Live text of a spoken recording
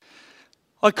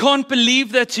I can't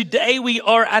believe that today we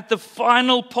are at the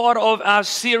final part of our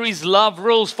series, Love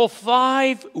Rules. For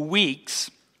 5 weeks,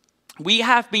 we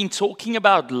have been talking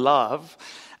about love,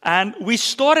 and we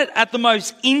started at the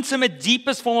most intimate,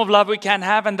 deepest form of love we can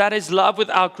have, and that is love with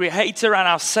our Creator and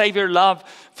our Savior, love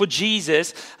for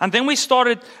Jesus. And then we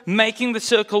started making the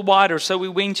circle wider, so we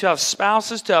went to our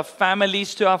spouses, to our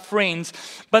families, to our friends.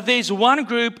 But there's one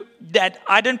group that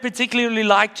I don't particularly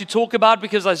like to talk about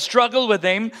because I struggle with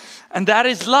them, and that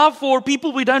is love for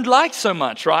people we don't like so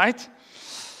much, right?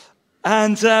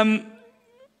 And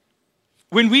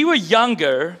when we were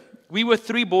younger, we were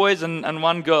 3 boys and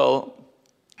 1 girl.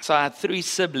 So I had 3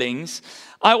 siblings.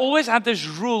 I always had this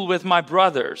rule with my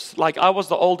brothers. Like, I was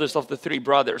the oldest of the 3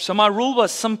 brothers. So my rule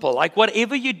was simple. Like,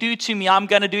 whatever you do to me, I'm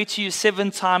going to do it to you 7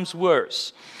 times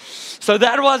worse. So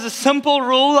that was a simple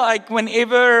rule. Like,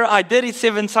 whenever I did it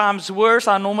 7 times worse,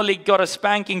 I normally got a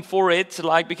spanking for it,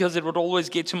 like, because it would always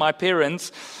get to my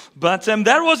parents. But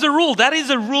that was a rule. That is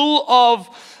a rule of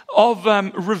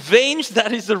revenge.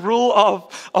 That is a rule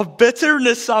of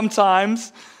bitterness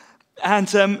sometimes. And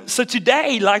so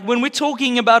today, like when we're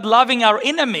talking about loving our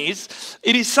enemies,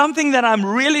 it is something that I'm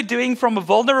really doing from a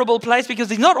vulnerable place because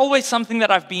it's not always something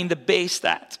that I've been the best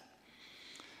at.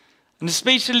 And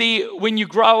especially when you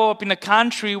grow up in a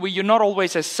country where you're not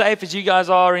always as safe as you guys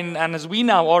are and as we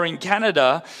now are in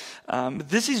Canada,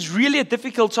 this is really a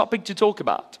difficult topic to talk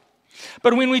about.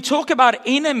 But when we talk about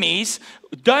enemies,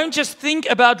 don't just think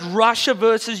about Russia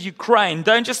versus Ukraine.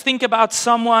 Don't just think about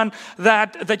someone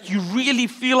that you really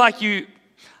feel like I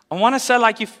want to say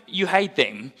like you hate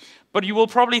them. But you will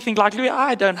probably think like,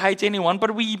 I don't hate anyone.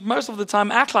 But we most of the time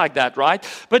act like that, right?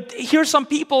 But here's some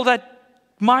people that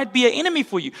might be an enemy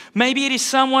for you. Maybe it is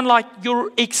someone like your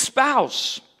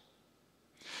ex-spouse,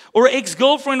 or an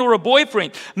ex-girlfriend or a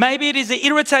boyfriend. Maybe it is an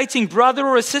irritating brother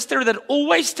or a sister that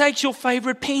always takes your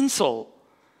favorite pencil.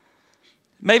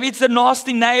 Maybe it's the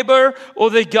nasty neighbor or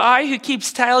the guy who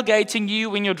keeps tailgating you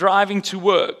when you're driving to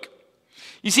work.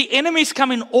 You see, enemies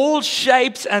come in all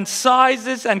shapes and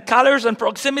sizes and colors and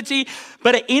proximity.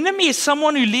 But an enemy is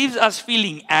someone who leaves us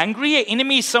feeling angry. An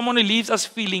enemy is someone who leaves us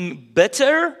feeling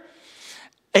bitter.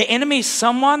 An enemy is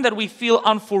someone that we feel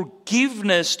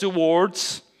unforgiveness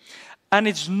towards. And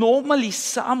it's normally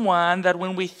someone that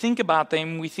when we think about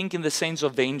them, we think in the sense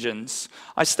of vengeance.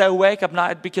 I stay awake at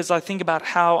night because I think about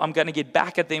how I'm going to get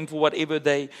back at them for whatever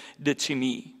they did to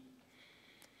me.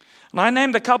 And I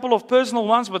named a couple of personal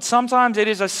ones, but sometimes it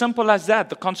is as simple as that,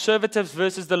 the conservatives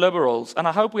versus the liberals. And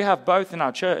I hope we have both in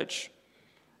our church,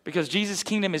 because Jesus'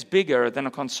 kingdom is bigger than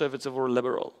a conservative or a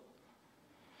liberal.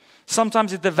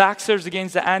 Sometimes it's the vaxxers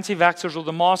against the anti-vaxxers or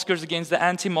the maskers against the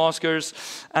anti-maskers.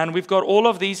 And we've got all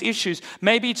of these issues.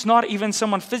 Maybe it's not even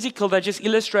someone physical that just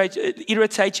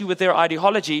irritates you with their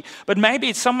ideology. But maybe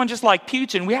it's someone just like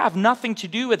Putin. We have nothing to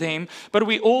do with him. But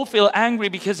we all feel angry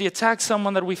because he attacked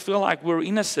someone that we feel like we're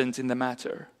innocent in the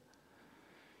matter.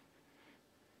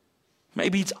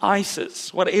 Maybe it's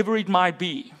ISIS, whatever it might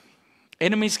be.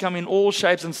 Enemies come in all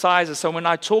shapes and sizes. So when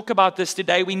I talk about this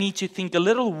today, we need to think a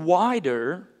little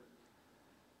wider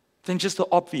than just the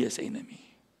obvious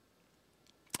enemy.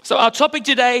 So our topic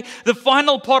today, the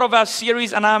final part of our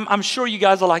series, and I'm sure you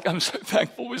guys are like, I'm so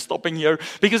thankful we're stopping here,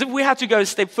 because if we had to go a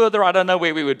step further, I don't know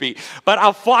where we would be. But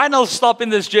our final stop in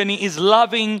this journey is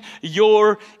loving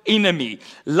your enemy.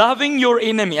 Loving your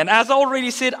enemy. And as I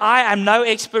already said, I am no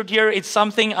expert here. It's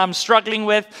something I'm struggling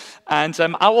with. And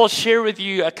I will share with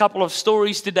you a couple of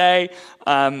stories today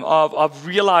of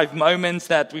real life moments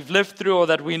that we've lived through or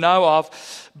that we know of.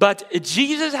 But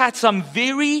Jesus had some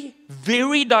very,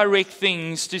 very direct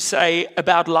things to say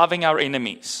about loving our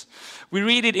enemies. We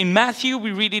read it in Matthew,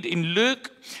 we read it in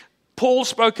Luke. Paul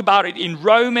spoke about it in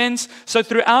Romans. So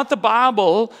throughout the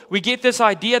Bible, we get this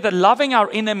idea that loving our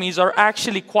enemies are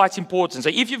actually quite important. So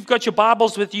if you've got your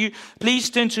Bibles with you, please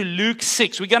turn to Luke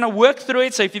 6. We're going to work through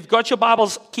it. So if you've got your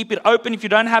Bibles, keep it open. If you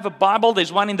don't have a Bible,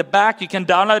 there's one in the back. You can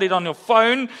download it on your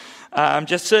phone.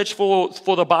 Just search for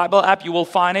the Bible app. You will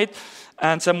find it.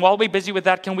 And while we're busy with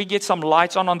that, can we get some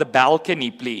lights on the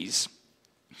balcony, please?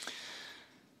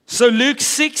 So Luke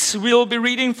 6, we'll be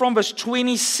reading from verse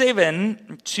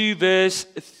 27 to verse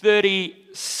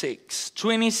 36.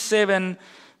 27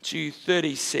 to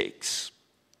 36.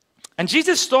 And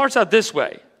Jesus starts out this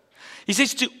way. He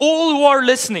says, to all who are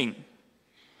listening.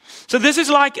 So this is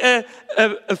like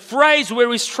a phrase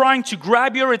where he's trying to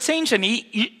grab your attention.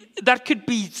 That could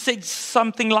be said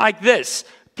something like this.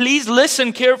 Please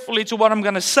listen carefully to what I'm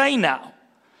going to say now.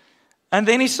 And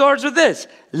then he starts with this.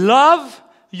 Love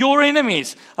your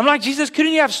enemies. I'm like, Jesus,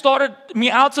 couldn't you have started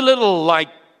me out a little like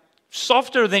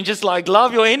softer than just like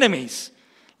love your enemies?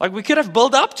 Like we could have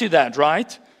built up to that,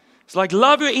 right? It's like,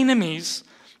 love your enemies,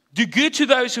 do good to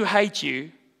those who hate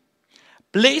you,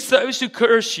 bless those who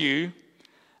curse you,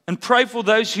 and pray for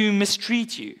those who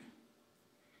mistreat you.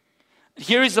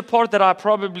 Here is the part that I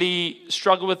probably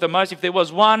struggle with the most. If there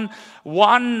was one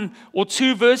or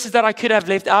two verses that I could have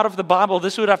left out of the Bible,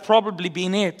 this would have probably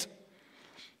been it.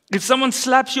 If someone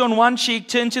slaps you on one cheek,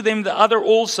 turn to them the other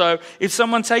also. If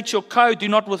someone takes your coat, do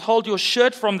not withhold your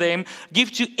shirt from them. Give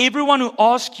to everyone who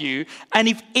asks you. And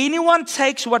if anyone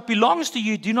takes what belongs to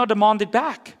you, do not demand it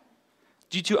back.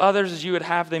 Do to others as you would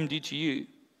have them do to you.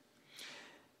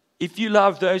 If you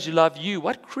love those who love you,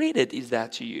 what credit is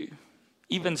that to you?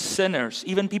 Even sinners,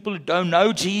 even people who don't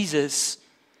know Jesus,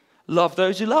 love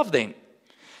those who love them.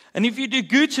 And if you do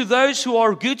good to those who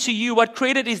are good to you, what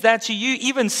credit is that to you?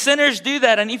 Even sinners do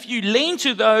that. And if you lend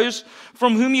to those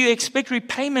from whom you expect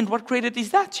repayment, what credit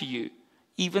is that to you?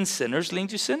 Even sinners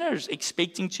lend to sinners,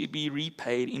 expecting to be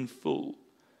repaid in full.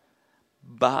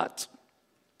 But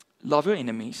love your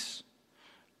enemies,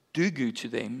 do good to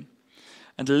them,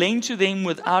 and lend to them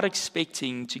without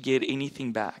expecting to get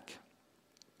anything back.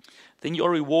 Then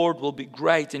your reward will be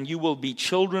great, and you will be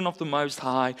children of the Most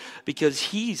High, because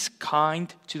He is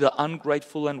kind to the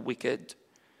ungrateful and wicked.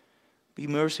 Be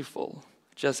merciful,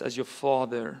 just as your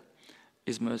Father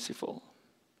is merciful.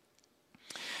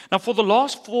 Now, for the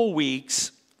last 4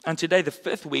 weeks, and today the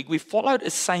 5th week, we followed the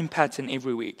same pattern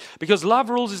every week. Because love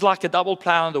rules is like a double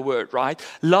play on the word, right?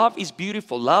 Love is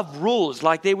beautiful. Love rules.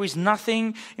 Like there is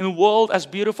nothing in the world as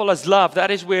beautiful as love.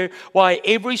 That is why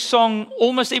every song,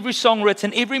 almost every song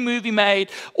written, every movie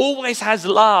made, always has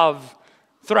love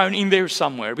thrown in there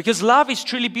somewhere. Because love is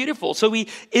truly beautiful. So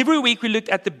every week we looked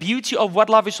at the beauty of what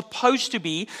love is supposed to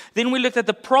be. Then we looked at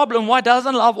the problem. Why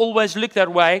doesn't love always look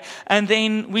that way? And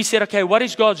then we said, okay, what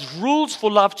is God's rules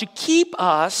for love to keep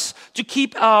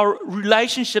our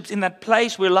relationships in that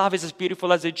place where love is as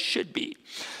beautiful as it should be?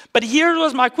 But here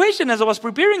was my question as I was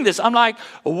preparing this. I'm like,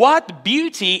 what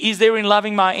beauty is there in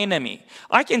loving my enemy?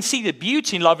 I can see the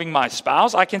beauty in loving my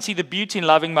spouse. I can see the beauty in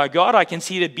loving my God. I can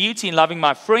see the beauty in loving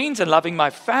my friends and loving my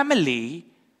family.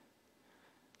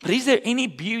 But is there any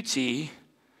beauty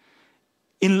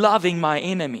in loving my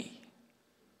enemy?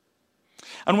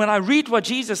 And when I read what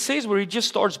Jesus says, where He just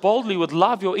starts boldly with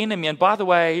love your enemy, and by the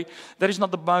way, that is not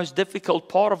the most difficult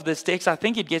part of this text. I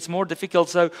think it gets more difficult.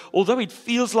 So although it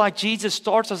feels like Jesus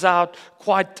starts us out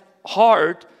quite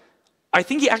hard, I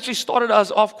think He actually started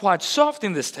us off quite soft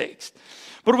in this text.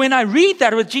 But when I read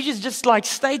that with Jesus just like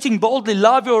stating boldly,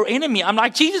 love your enemy, I'm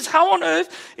like, Jesus, how on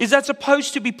earth is that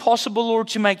supposed to be possible or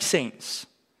to make sense?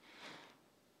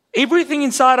 Everything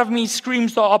inside of me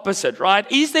screams the opposite, right?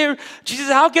 Jesus,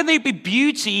 how can there be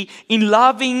beauty in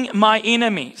loving my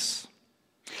enemies?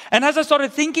 And as I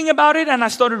started thinking about it and I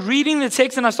started reading the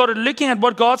text and I started looking at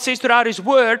what God says throughout His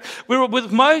Word,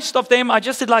 with most of them, I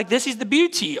just said like, this is the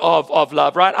beauty of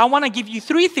love, right? I want to give you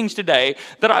 3 things today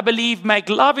that I believe make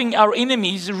loving our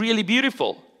enemies really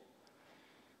beautiful.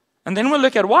 And then we'll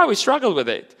look at why we struggle with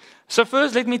it. So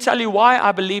first, let me tell you why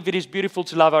I believe it is beautiful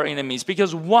to love our enemies.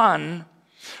 Because one,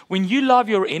 when you love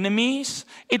your enemies,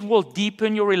 it will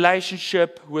deepen your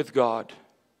relationship with God.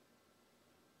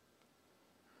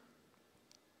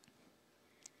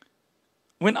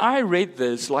 When I read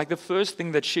this, like the first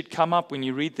thing that should come up when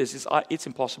you read this is, it's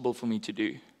impossible for me to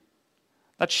do.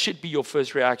 That should be your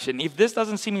first reaction. If this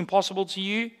doesn't seem impossible to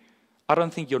you, I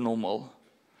don't think you're normal.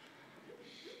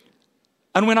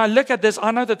 And when I look at this,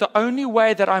 I know that the only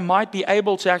way that I might be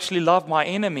able to actually love my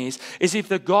enemies is if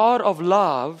the God of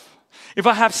love, if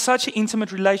I have such an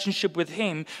intimate relationship with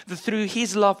Him, that through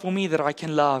His love for me that I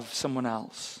can love someone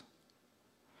else.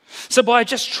 So by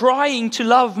just trying to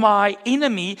love my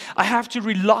enemy, I have to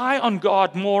rely on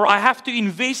God more. I have to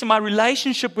invest in my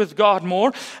relationship with God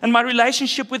more, and my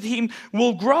relationship with Him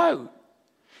will grow.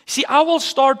 See, I will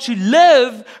start to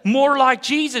live more like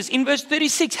Jesus. In verse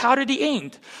 36, how did He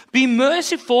end? Be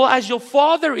merciful as your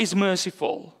Father is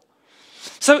merciful.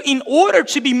 So in order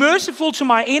to be merciful to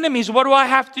my enemies, what do I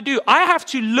have to do? I have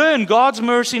to learn God's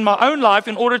mercy in my own life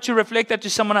in order to reflect that to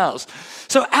someone else.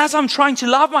 So as I'm trying to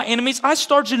love my enemies, I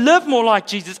start to live more like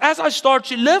Jesus. As I start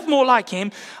to live more like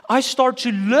Him, I start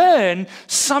to learn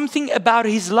something about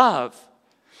His love.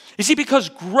 You see, because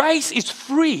grace is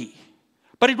free,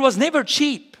 but it was never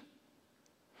cheap.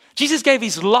 Jesus gave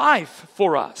His life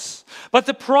for us. But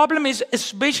the problem is,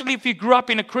 especially if you grew up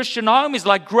in a Christian home, is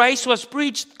like grace was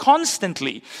preached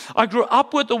constantly. I grew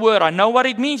up with the word. I know what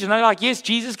it means. And I'm like, yes,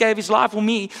 Jesus gave His life for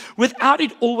me, without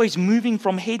it always moving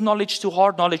from head knowledge to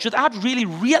heart knowledge, without really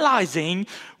realizing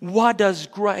what does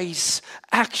grace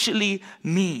actually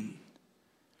mean.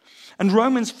 And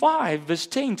Romans 5 verse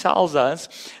 10 tells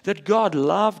us that God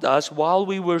loved us while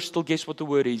we were still, guess what the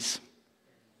word is?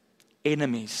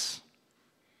 enemies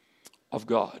of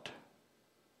God.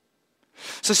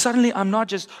 So suddenly I'm not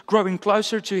just growing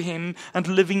closer to Him and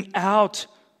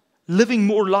living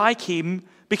more like Him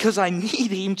because I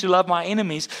need Him to love my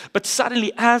enemies. But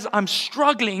suddenly, as I'm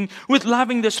struggling with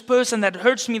loving this person that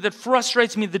hurts me, that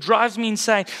frustrates me, that drives me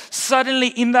insane, suddenly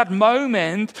in that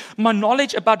moment, my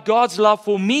knowledge about God's love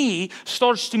for me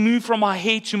starts to move from my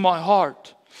head to my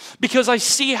heart. Because I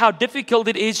see how difficult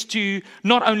it is to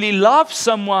not only love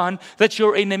someone that's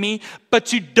your enemy, but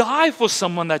to die for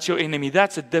someone that's your enemy.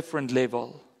 That's a different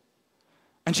level.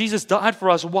 And Jesus died for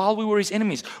us while we were His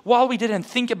enemies, while we didn't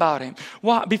think about Him,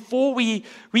 before we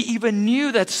even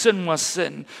knew that sin was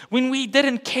sin, when we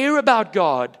didn't care about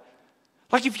God.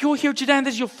 Like if you're here today and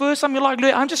this is your first time, you're like,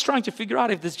 I'm just trying to figure out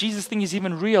if this Jesus thing is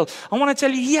even real. I want to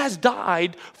tell you, He has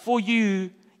died for you,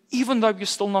 even though you're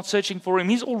still not searching for Him.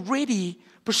 He's already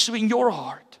pursuing your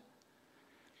heart.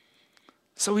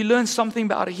 So we learn something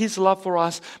about His love for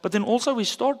us, but then also we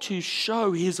start to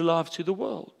show His love to the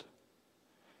world.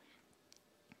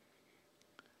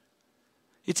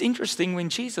 It's interesting when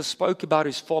Jesus spoke about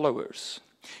His followers,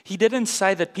 He didn't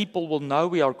say that people will know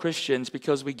we are Christians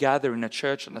because we gather in a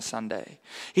church on a Sunday.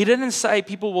 He didn't say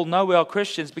people will know we are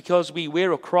Christians because we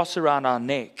wear a cross around our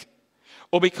neck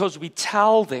or because we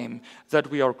tell them that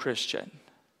we are Christian.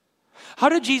 How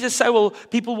did Jesus say, well,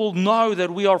 people will know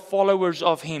that we are followers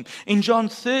of Him? In John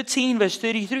 13, verse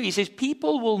 33, He says,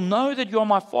 people will know that you are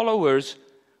my followers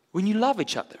when you love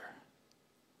each other.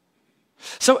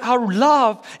 So our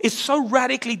love is so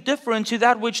radically different to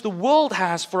that which the world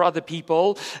has for other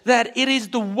people that it is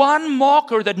the one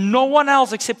marker that no one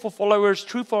else except for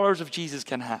true followers of Jesus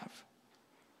can have.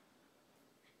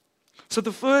 So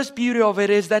the first beauty of it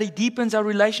is that it deepens our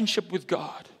relationship with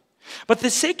God. But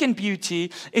the second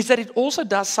beauty is that it also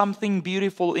does something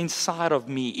beautiful inside of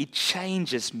me. It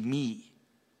changes me.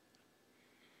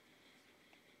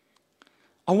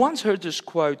 I once heard this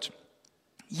quote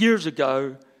years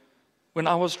ago when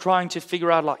I was trying to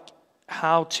figure out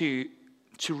how to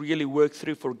really work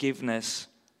through forgiveness.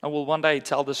 I will one day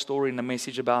tell the story in a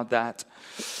message about that.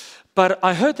 But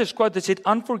I heard this quote that said,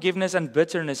 unforgiveness and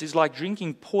bitterness is like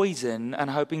drinking poison and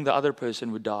hoping the other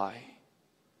person would die.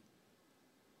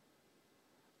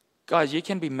 Guys, you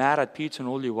can be mad at Putin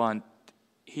all you want.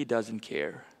 He doesn't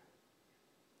care.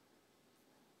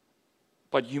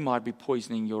 But you might be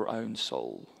poisoning your own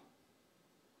soul.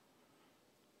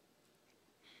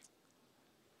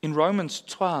 In Romans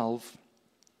 12,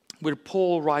 where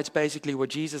Paul writes basically what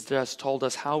Jesus just told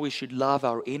us, how we should love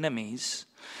our enemies,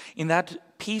 in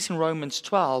that piece in Romans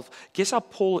 12, guess how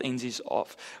Paul ends his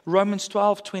off? Romans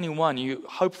 12:21, you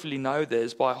hopefully know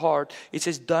this by heart. It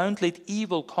says, don't let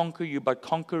evil conquer you, but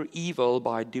conquer evil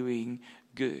by doing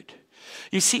good.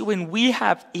 You see, when we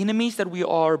have enemies that we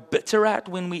are bitter at,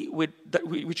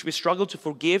 which we struggle to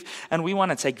forgive, and we want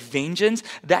to take vengeance,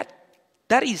 that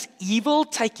is evil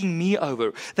taking me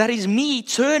over. That is me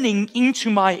turning into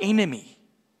my enemy.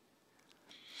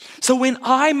 So when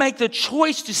I make the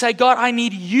choice to say, God, I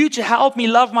need you to help me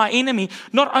love my enemy,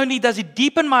 not only does it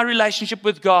deepen my relationship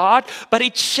with God, but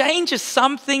it changes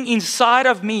something inside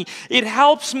of me. It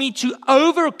helps me to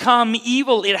overcome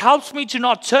evil. It helps me to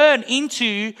not turn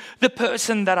into the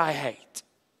person that I hate.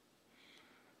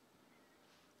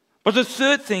 But the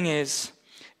third thing is,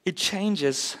 it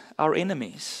changes our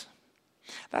enemies.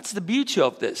 That's the beauty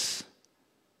of this.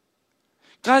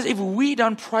 Guys, if we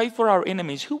don't pray for our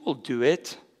enemies, who will do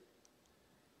it?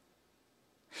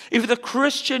 If the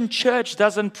Christian church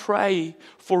doesn't pray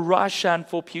for Russia and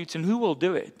for Putin, who will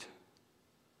do it?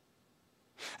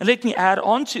 And let me add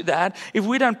on to that, if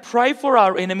we don't pray for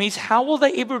our enemies, how will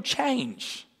they ever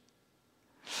change?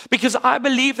 Because I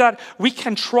believe that we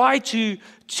can try to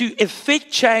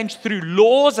effect change through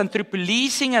laws and through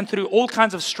policing and through all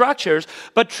kinds of structures,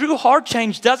 but true heart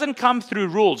change doesn't come through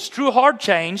rules. True heart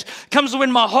change comes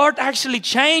when my heart actually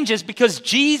changes because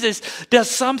Jesus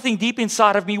does something deep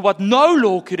inside of me what no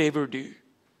law could ever do.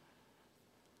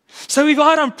 So if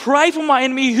I don't pray for my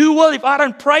enemy, who will? If I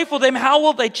don't pray for them, how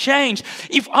will they change?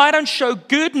 If I don't show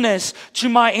goodness to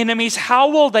my enemies, how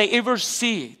will they ever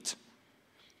see it?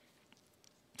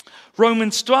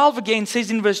 Romans 12 again says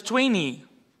in verse 20,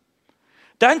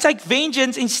 don't take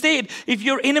vengeance. Instead, if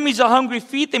your enemies are hungry,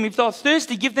 feed them. If they are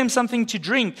thirsty, give them something to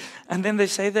drink. And then they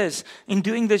say this, in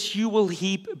doing this, you will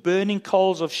heap burning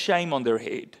coals of shame on their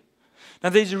head. Now,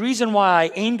 there's a reason why I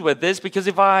end with this, because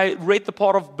if I read the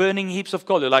part of burning heaps of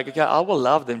coal, you're like, okay, I will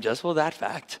love them just for that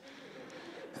fact.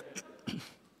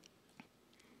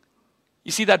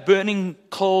 You see, that burning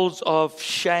coals of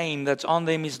shame that's on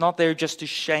them is not there just to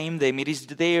shame them. It is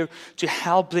there to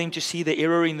help them to see the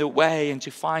error in the way and to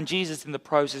find Jesus in the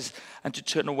process and to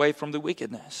turn away from the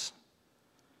wickedness.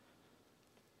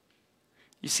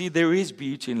 You see, there is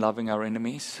beauty in loving our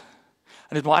enemies.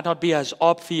 And it might not be as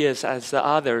obvious as the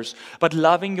others, but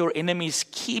loving your enemies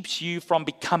keeps you from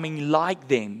becoming like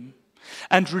them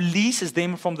and releases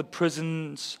them from the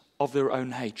prisons of their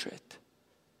own hatred.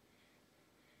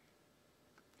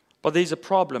 But there's a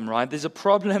problem, right? There's a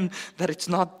problem that it's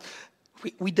not,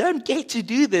 we don't get to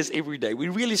do this every day. We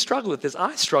really struggle with this.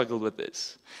 I struggle with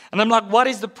this. And I'm like, what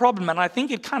is the problem? And I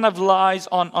think it kind of lies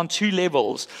on two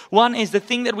levels. One is the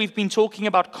thing that we've been talking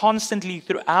about constantly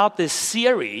throughout this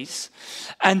series,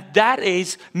 and that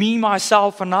is me,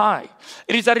 myself, and I.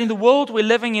 It is that in the world we're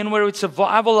living in where it's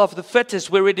survival of the fittest,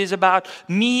 where it is about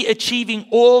me achieving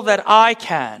all that I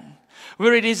can,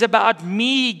 where it is about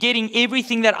me getting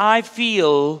everything that I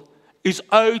feel is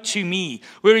owed to me,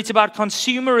 where it's about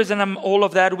consumerism and all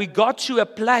of that, we got to a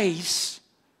place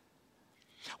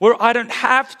where I don't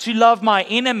have to love my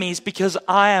enemies because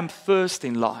I am first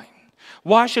in line.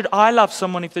 Why should I love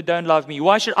someone if they don't love me?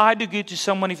 Why should I do good to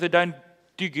someone if they don't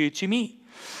do good to me?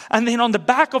 And then on the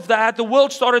back of that, the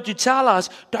world started to tell us,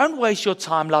 don't waste your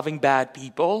time loving bad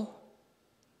people.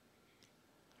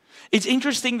 It's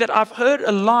interesting that I've heard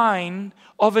a line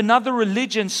of another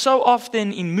religion so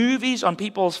often in movies, on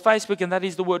people's Facebook, and that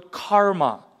is the word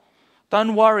karma.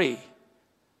 Don't worry.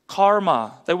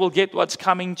 Karma. They will get what's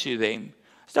coming to them.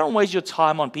 So don't waste your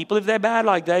time on people. If they're bad,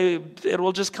 it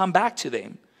will just come back to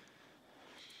them.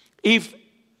 If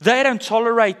they don't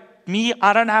tolerate me,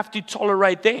 I don't have to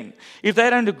tolerate them. If they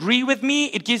don't agree with me,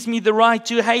 it gives me the right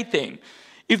to hate them.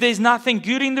 If there's nothing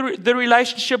good in the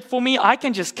relationship for me, I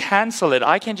can just cancel it.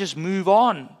 I can just move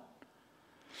on.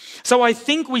 So I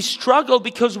think we struggle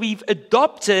because we've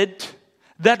adopted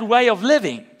that way of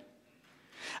living.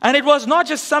 And it was not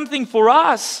just something for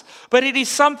us, but it is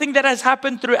something that has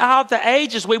happened throughout the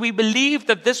ages where we believed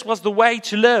that this was the way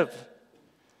to live.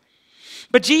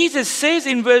 But Jesus says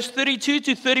in verse 32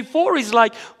 to 34, he's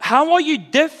like, how are you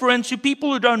different to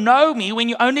people who don't know me when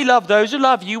you only love those who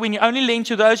love you, when you only lend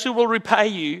to those who will repay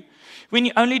you, when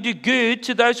you only do good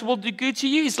to those who will do good to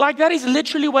you? It's like that is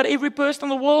literally what every person in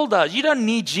the world does. You don't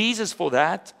need Jesus for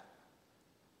that.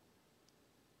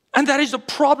 And that is the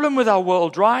problem with our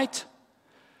world, right?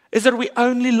 Is that we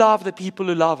only love the people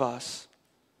who love us.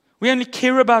 We only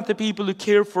care about the people who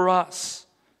care for us.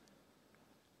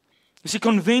 You see,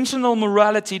 conventional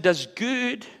morality does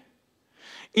good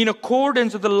in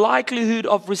accordance with the likelihood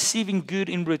of receiving good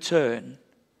in return.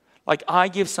 Like I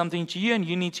give something to you and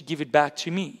you need to give it back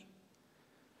to me.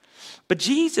 But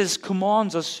Jesus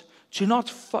commands us to not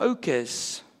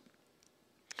focus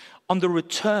on the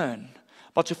return,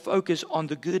 but to focus on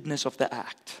the goodness of the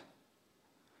act.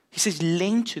 He says,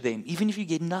 lend to them, even if you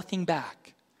get nothing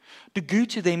back. Do good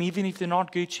to them, even if they're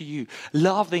not good to you.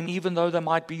 Love them, even though they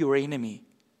might be your enemy.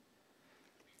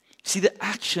 See, the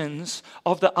actions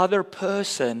of the other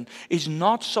person is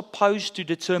not supposed to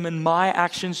determine my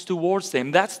actions towards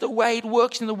them. That's the way it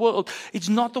works in the world. It's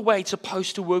not the way it's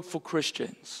supposed to work for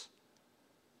Christians.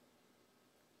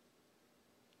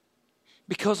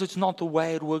 Because it's not the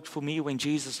way it worked for me when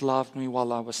Jesus loved me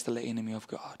while I was still an enemy of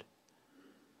God.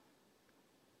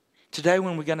 Today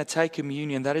when we're going to take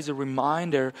communion, that is a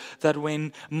reminder that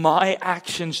when my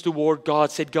actions toward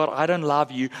God said, God, I don't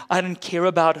love you. I don't care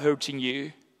about hurting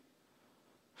you.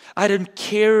 I don't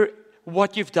care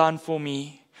what you've done for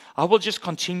me. I will just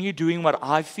continue doing what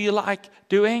I feel like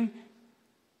doing.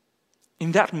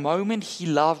 In that moment, He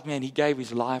loved me and He gave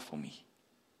His life for me.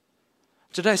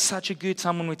 Today is such a good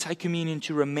time when we take communion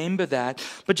to remember that.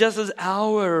 But just as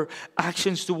our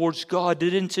actions towards God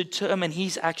didn't determine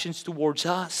His actions towards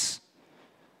us,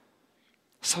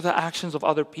 so the actions of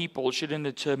other people shouldn't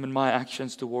determine my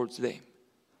actions towards them.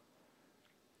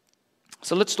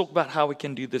 So let's talk about how we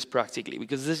can do this practically,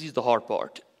 because this is the hard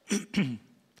part.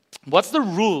 What's the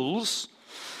rules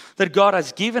that God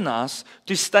has given us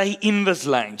to stay in this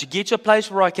lane, to get to a place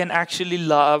where I can actually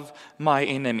love my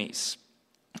enemies?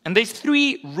 And there's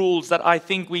 3 rules that I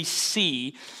think we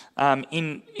see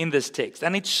in this text.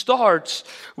 And it starts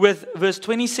with verse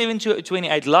 27 to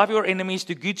 28. Love your enemies,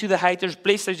 do good to the haters,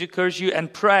 bless those who curse you,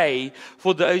 and pray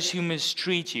for those who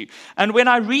mistreat you. And when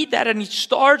I read that and it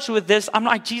starts with this, I'm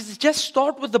like, Jesus, just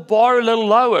start with the bar a little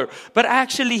lower. But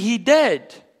actually He did.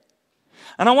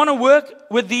 And I want to work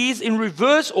with these in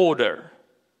reverse order.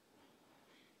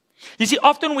 You see,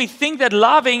 often we think that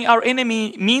loving our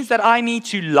enemy means that I need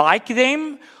to like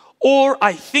them, or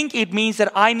I think it means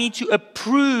that I need to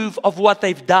approve of what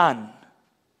they've done.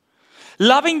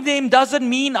 Loving them doesn't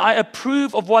mean I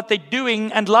approve of what they're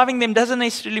doing, and loving them doesn't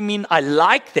necessarily mean I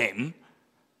like them.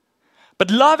 But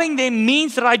loving them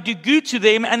means that I do good to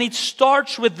them, and it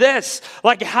starts with this.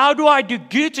 Like, how do I do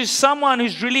good to someone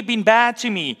who's really been bad to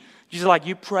me? Just like,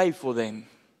 you pray for them.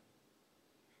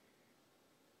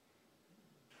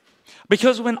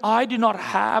 Because when I do not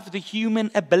have the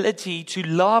human ability to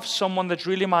love someone that's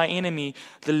really my enemy,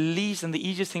 the least and the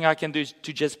easiest thing I can do is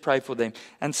to just pray for them.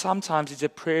 And sometimes it's a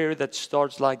prayer that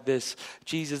starts like this: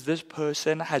 Jesus, this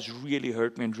person has really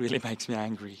hurt me and really makes me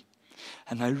angry.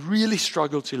 And I really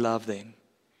struggle to love them.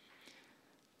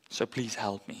 So please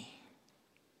help me.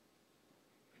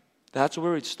 That's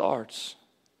where it starts.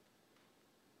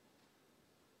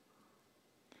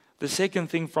 The second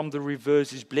thing from the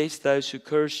reverse is bless those who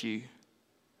curse you.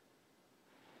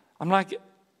 I'm like,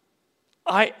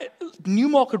 new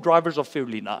market drivers are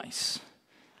fairly nice.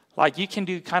 Like, you can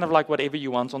do kind of like whatever you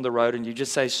want on the road and you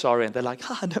just say sorry and they're like,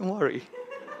 don't worry.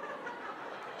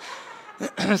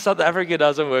 South Africa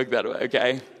doesn't work that way,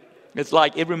 okay? It's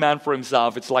like every man for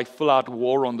himself. It's like full out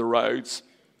war on the roads.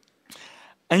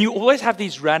 And you always have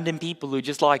these random people who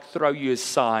just like throw you a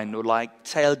sign or like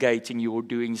tailgating you or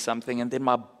doing something, and then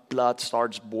my blood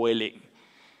starts boiling.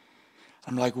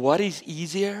 I'm like, what is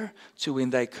easier to when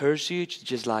they curse you, to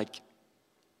just like,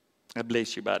 I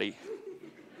bless you, buddy.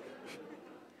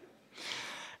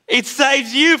 It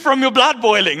saves you from your blood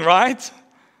boiling, right?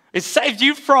 It saves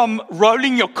you from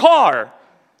rolling your car.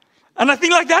 And I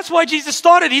think like that's why Jesus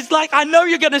started. He's like, I know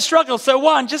you're going to struggle. So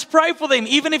one, just pray for them.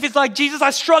 Even if it's like, Jesus, I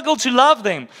struggle to love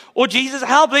them. Or Jesus,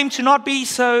 help them to not be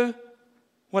so,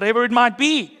 whatever it might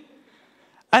be.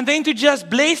 And then to just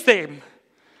bless them.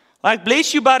 Like,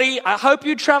 bless you, buddy. I hope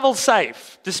you travel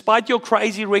safe, despite your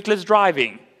crazy, reckless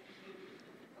driving.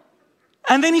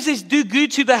 And then he says, do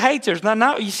good to the haters.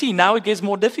 Now you see, now it gets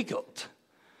more difficult.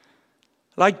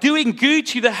 Like, doing good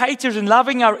to the haters and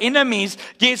loving our enemies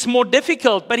gets more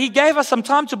difficult. But he gave us some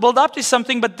time to build up to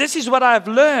something. But this is what I've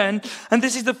learned. And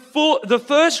this is the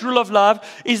first rule of love,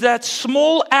 is that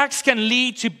small acts can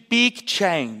lead to big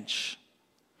change.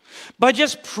 By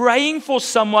just praying for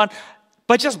someone,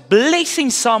 by just blessing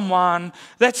someone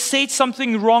that said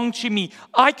something wrong to me,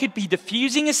 I could be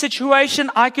diffusing a situation.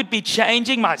 I could be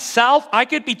changing myself. I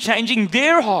could be changing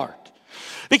their heart.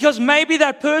 Because maybe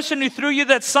that person who threw you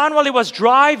that sign while he was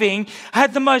driving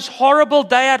had the most horrible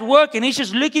day at work, and he's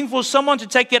just looking for someone to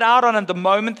take it out on. And the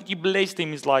moment that you blessed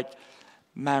him, he's like,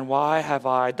 man, why have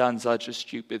I done such a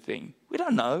stupid thing? We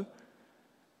don't know.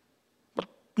 But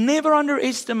never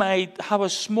underestimate how a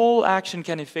small action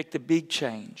can affect a big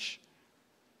change.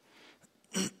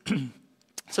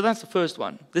 So that's the first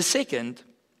one. The second,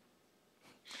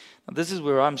 this is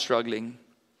where I'm struggling.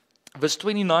 Verse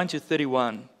 29 to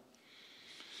 31.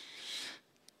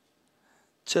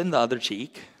 Turn the other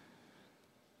cheek.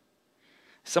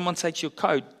 Someone takes your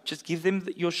coat, just give them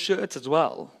your shirt as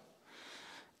well.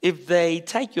 If they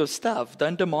take your stuff,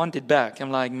 don't demand it back.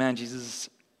 I'm like, man, Jesus,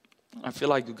 I feel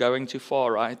like you're going too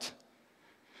far, right?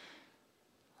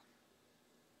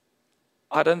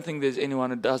 I don't think there's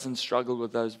anyone who doesn't struggle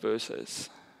with those verses.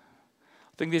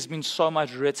 I think there's been so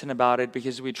much written about it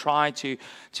because we try to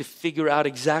figure out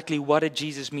exactly what did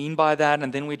Jesus mean by that,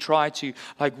 and then we try to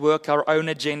like work our own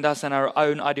agendas and our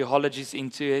own ideologies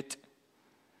into it.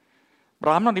 But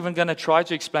I'm not even going to try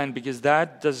to explain, because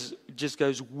that just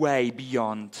goes way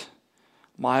beyond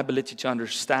my ability to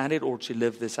understand it or to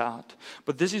live this out.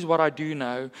 But this is what I do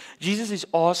know. Jesus is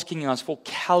asking us for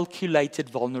calculated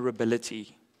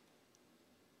vulnerability.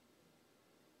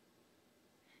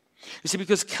 You see,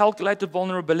 because calculated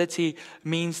vulnerability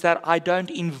means that I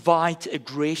don't invite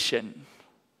aggression.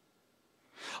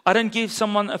 I don't give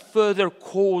someone a further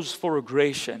cause for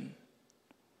aggression.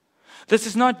 This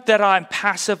is not that I'm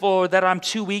passive or that I'm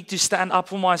too weak to stand up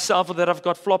for myself or that I've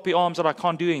got floppy arms that I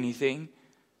can't do anything.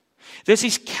 This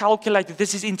is calculated.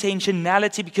 This is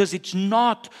intentionality, because it's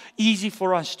not easy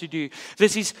for us to do.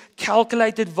 This is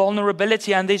calculated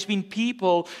vulnerability, and there's been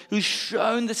people who've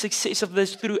shown the success of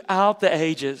this throughout the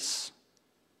ages.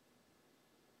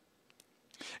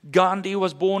 Gandhi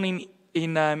was born in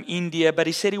India, but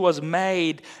he said he was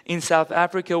made in South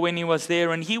Africa when he was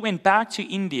there, and he went back to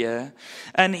India,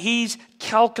 and his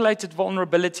calculated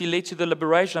vulnerability led to the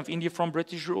liberation of India from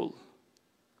British rule.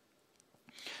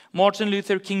 Martin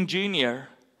Luther King Jr.,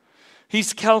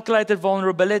 his calculated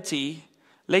vulnerability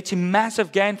led to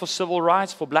massive gain for civil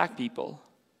rights for black people.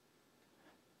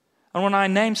 And when I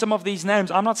name some of these names,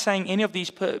 I'm not saying any of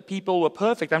these people were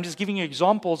perfect. I'm just giving you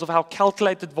examples of how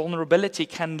calculated vulnerability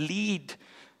can lead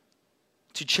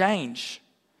to change.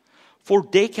 For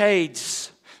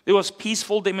decades, There was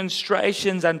peaceful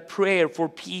demonstrations and prayer for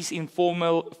peace in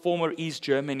former East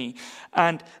Germany.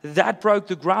 And that broke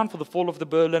the ground for the fall of the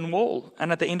Berlin Wall.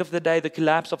 And at the end of the day, the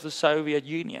collapse of the Soviet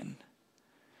Union.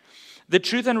 The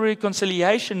Truth and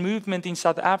Reconciliation movement in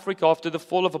South Africa after the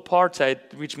fall of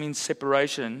apartheid, which means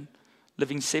separation,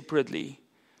 living separately,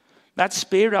 that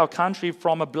spared our country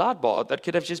from a bloodbath that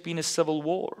could have just been a civil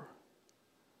war.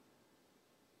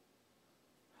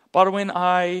 But when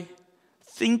I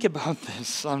think about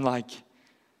this, I'm like,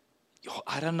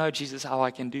 I don't know, Jesus, how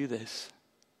I can do this.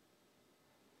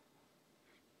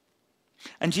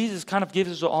 And Jesus kind of gives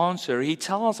us the answer. He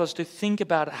tells us to think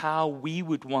about how we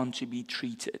would want to be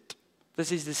treated.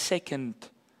 This is the second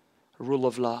rule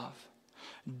of love.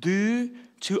 Do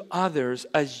to others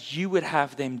as you would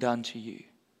have them done to you.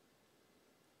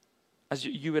 As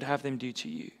you would have them do to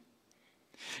you.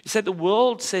 He said the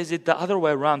world says it the other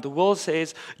way around. The world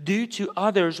says, do to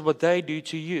others what they do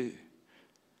to you.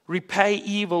 Repay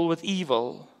evil with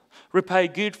evil. Repay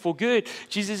good for good.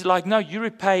 Jesus is like, no, you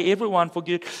repay everyone for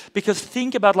good. Because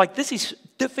think about, like, this is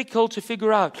difficult to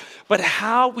figure out. But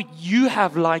how would you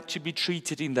have liked to be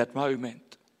treated in that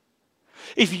moment?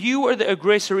 If you were the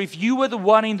aggressor, if you were the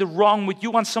one in the wrong, would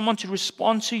you want someone to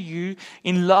respond to you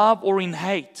in love or in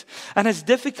hate? And as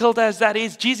difficult as that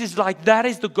is, Jesus is like, that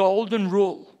is the golden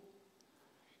rule.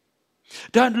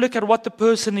 Don't look at what the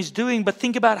person is doing, but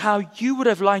think about how you would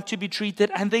have liked to be treated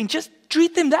and then just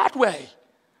treat them that way.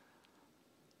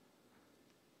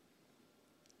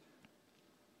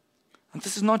 And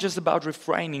this is not just about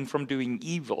refraining from doing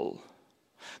evil.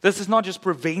 This is not just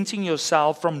preventing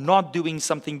yourself from not doing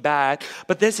something bad,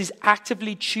 but this is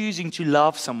actively choosing to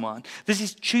love someone. This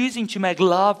is choosing to make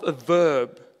love a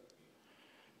verb.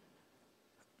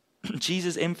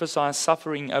 Jesus emphasized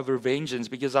suffering over vengeance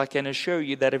because I can assure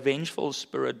you that a vengeful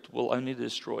spirit will only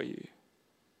destroy you.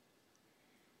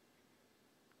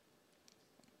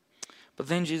 But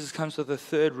then Jesus comes to the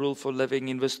third rule for living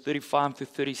in verse 35 to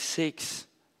 36.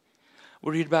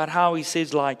 We read about how he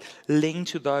says, like, lend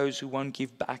to those who won't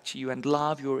give back to you and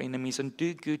love your enemies and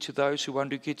do good to those who won't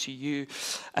do good to you.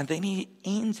 And then he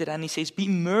ends it and he says, be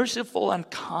merciful and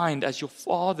kind as your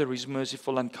Father is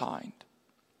merciful and kind.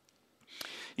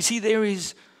 You see, there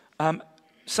is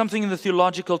something in the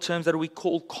theological terms that we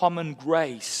call common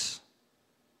grace.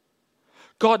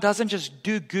 God doesn't just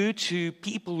do good to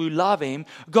people who love him.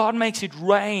 God makes it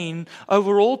rain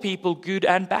over all people, good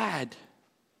and bad.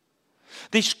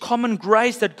 This common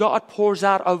grace that God pours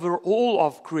out over all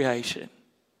of creation.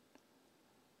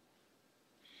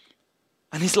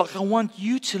 And he's like, I want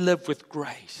you to live with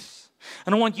grace.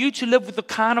 And I want you to live with the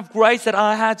kind of grace that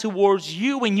I had towards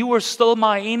you when you were still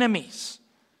my enemies.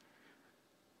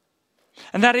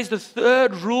 And that is the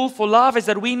third rule for love, is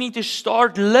that we need to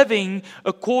start living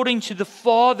according to the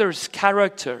Father's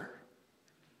character.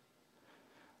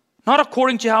 Not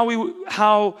according to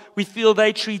how we feel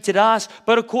they treated us,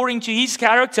 but according to his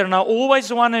character. And I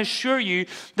always want to assure you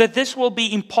that this will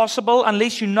be impossible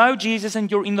unless you know Jesus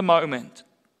and you're in the moment.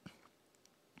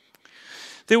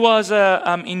 There was,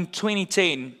 in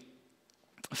 2010,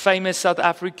 a famous South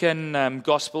African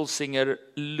gospel singer,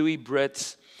 Louis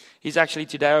Brits. He's actually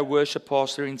today a worship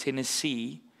pastor in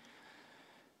Tennessee.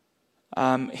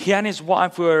 He and his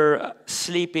wife were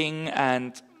sleeping,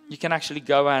 and you can actually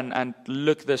go and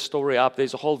look the story up.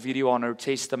 There's a whole video on her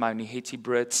testimony, Hetty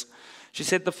Brits. She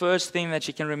said the first thing that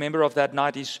she can remember of that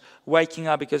night is waking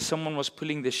up because someone was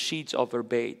pulling the sheets off her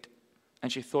bed.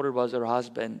 And she thought it was her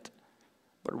husband,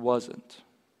 but it wasn't.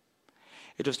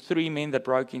 It was 3 men that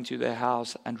broke into their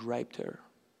house and raped her.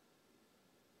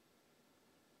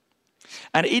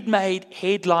 And it made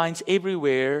headlines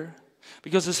everywhere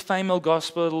because this famous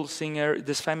gospel singer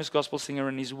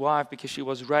and his wife, because she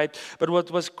was raped. But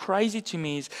what was crazy to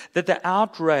me is that the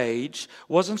outrage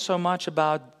wasn't so much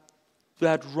about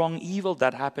that wrong evil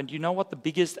that happened. You know what the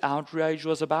biggest outrage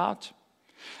was about?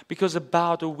 Because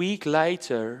about a week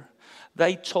later,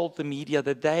 they told the media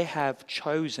that they have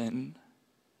chosen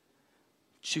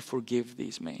to forgive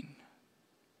these men.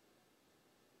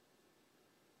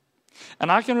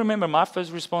 And I can remember my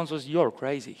first response was, you're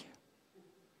crazy.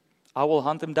 I will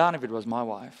hunt them down if it was my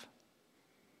wife.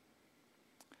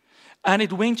 And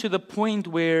it went to the point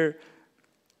where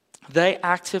they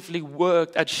actively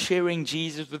worked at sharing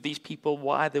Jesus with these people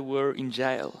while they were in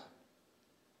jail.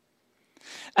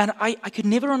 And I could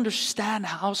never understand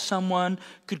how someone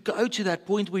could go to that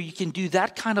point where you can do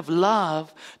that kind of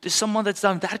love to someone that's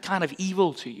done that kind of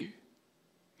evil to you.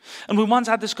 And we once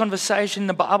had this conversation in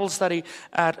the Bible study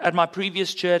at my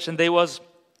previous church, and there was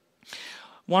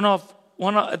one of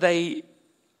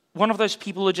those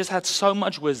people who just had so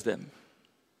much wisdom.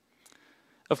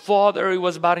 a father who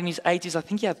was about in his 80s. I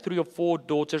think he had 3 or 4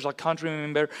 daughters. I can't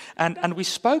remember. And we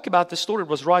spoke about the story. It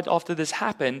was right after this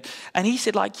happened. And he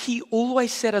said, like, he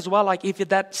always said as well, like, if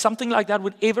that something like that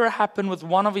would ever happen with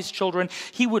one of his children,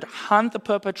 he would hunt the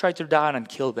perpetrator down and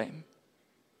kill them.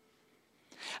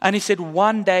 And he said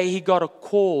one day he got a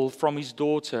call from his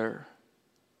daughter.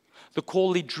 The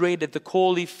call he dreaded, the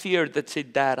call he feared, that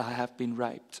said, "Dad, I have been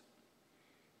raped."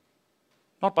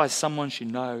 Not by someone she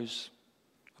knows,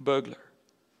 a burglar.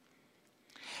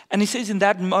 And he says, in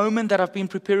that moment that I've been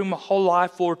preparing my whole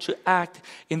life for to act,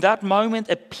 in that moment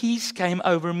a peace came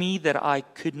over me that I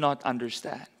could not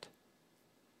understand.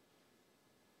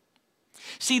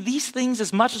 See, these things,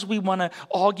 as much as we want to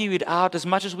argue it out, as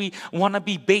much as we want to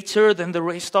be better than the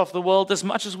rest of the world, as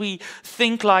much as we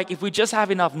think like if we just have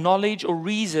enough knowledge or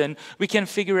reason, we can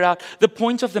figure it out. The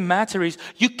point of the matter is,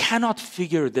 you cannot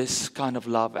figure this kind of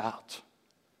love out.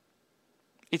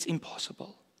 It's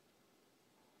impossible.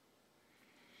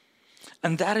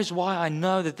 And that is why I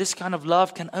know that this kind of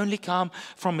love can only come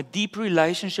from a deep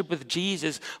relationship with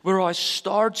Jesus, where I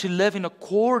start to live in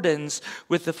accordance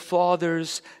with the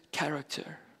Father's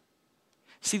character.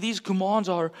 See, these commands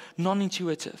are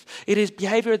non-intuitive. It is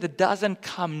behavior that doesn't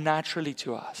come naturally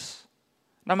to us,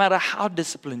 no matter how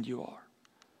disciplined you are.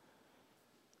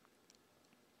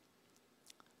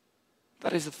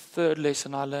 That is the third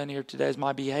lesson I learned here today, is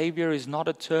my behavior is not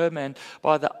determined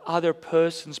by the other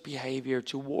person's behavior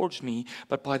towards me,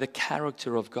 but by the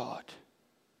character of God.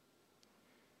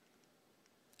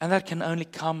 And that can only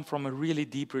come from a really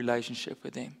deep relationship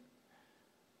with Him.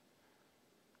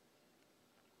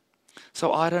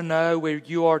 So I don't know where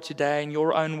you are today in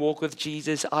your own walk with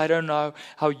Jesus. I don't know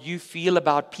how you feel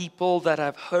about people that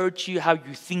have hurt you, how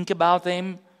you think about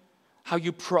them, how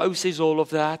you process all of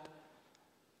that.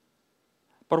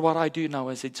 But what I do know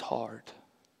is it's hard.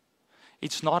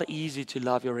 It's not easy to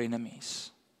love your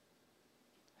enemies.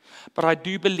 But I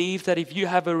do believe that if you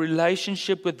have a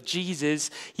relationship with Jesus,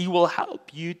 He will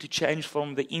help you to change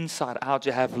from the inside out,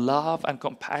 to have love and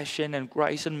compassion and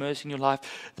grace and mercy in your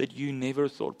life that you never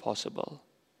thought possible.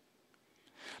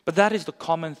 But that is the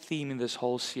common theme in this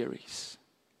whole series.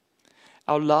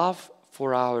 Our love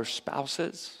for our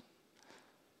spouses,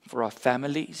 for our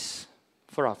families,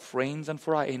 for our friends, and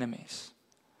for our enemies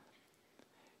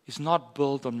is not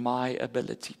built on my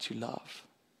ability to love,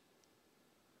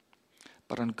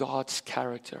 but on God's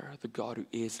character, the God who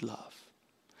is love.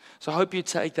 So I hope you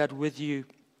take that with you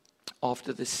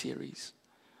after this series.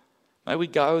 May we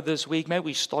go this week, may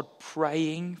we start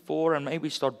praying for and may we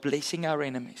start blessing our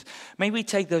enemies. May we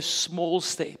take those small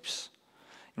steps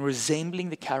in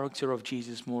resembling the character of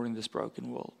Jesus more in this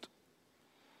broken world.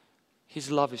 His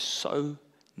love is so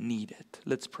needed.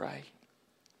 Let's pray.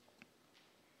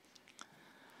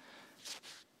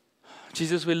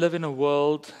 Jesus, we live in a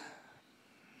world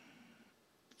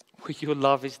where your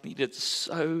love is needed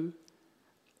so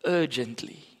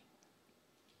urgently.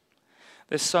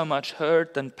 There's so much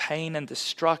hurt and pain and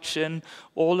destruction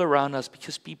all around us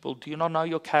because people do not know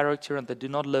your character and they do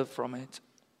not live from it.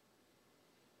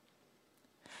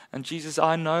 And Jesus,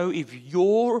 I know if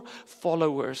your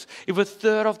followers, if a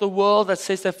third of the world that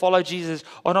says they follow Jesus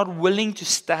are not willing to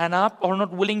stand up, are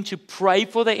not willing to pray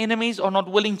for their enemies, are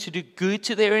not willing to do good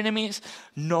to their enemies,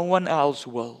 no one else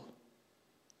will.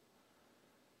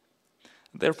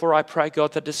 Therefore, I pray,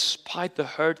 God, that despite the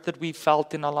hurt that we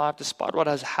felt in our life, despite what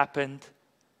has happened,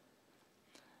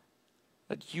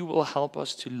 that you will help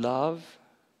us to love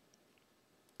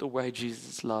the way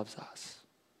Jesus loves us.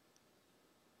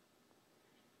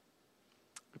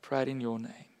 We pray it in your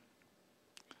name.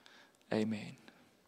 Amen.